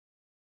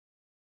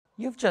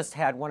You've just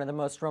had one of the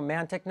most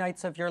romantic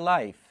nights of your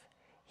life.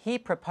 He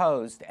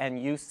proposed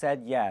and you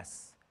said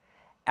yes.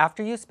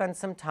 After you spend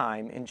some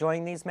time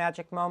enjoying these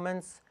magic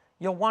moments,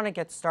 you'll want to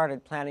get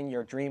started planning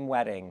your dream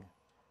wedding.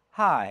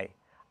 Hi,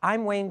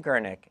 I'm Wayne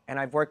Gernick, and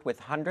I've worked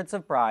with hundreds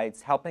of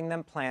brides helping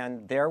them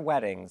plan their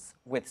weddings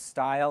with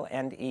style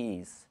and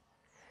ease.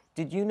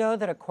 Did you know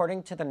that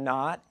according to The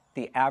Knot,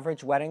 the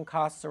average wedding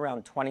costs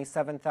around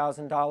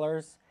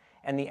 $27,000,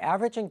 and the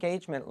average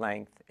engagement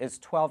length is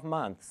 12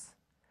 months?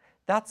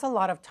 That's a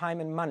lot of time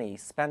and money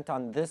spent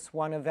on this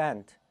one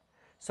event.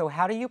 So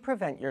how do you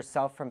prevent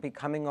yourself from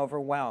becoming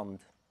overwhelmed?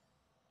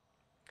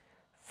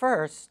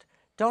 First,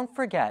 don't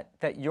forget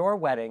that your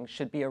wedding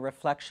should be a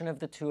reflection of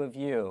the two of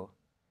you.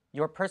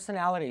 Your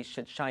personality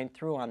should shine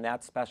through on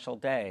that special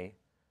day.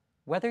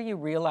 Whether you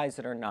realize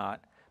it or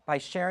not, by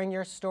sharing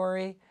your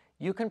story,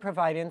 you can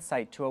provide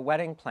insight to a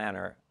wedding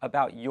planner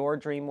about your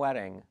dream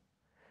wedding.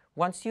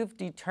 Once you've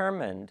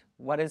determined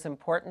what is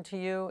important to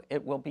you,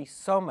 it will be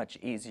so much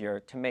easier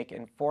to make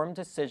informed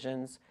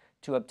decisions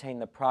to obtain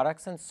the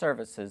products and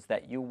services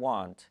that you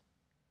want.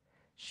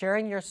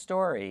 Sharing your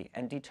story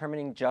and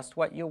determining just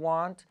what you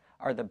want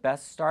are the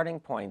best starting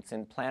points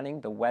in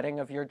planning the wedding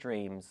of your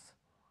dreams.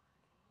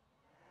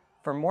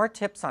 For more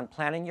tips on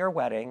planning your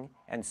wedding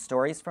and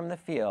stories from the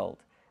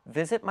field,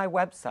 visit my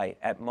website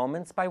at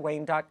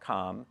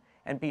momentsbywayne.com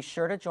and be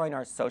sure to join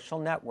our social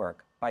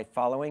network by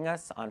following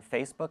us on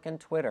Facebook and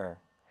Twitter.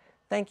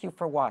 Thank you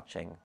for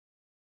watching.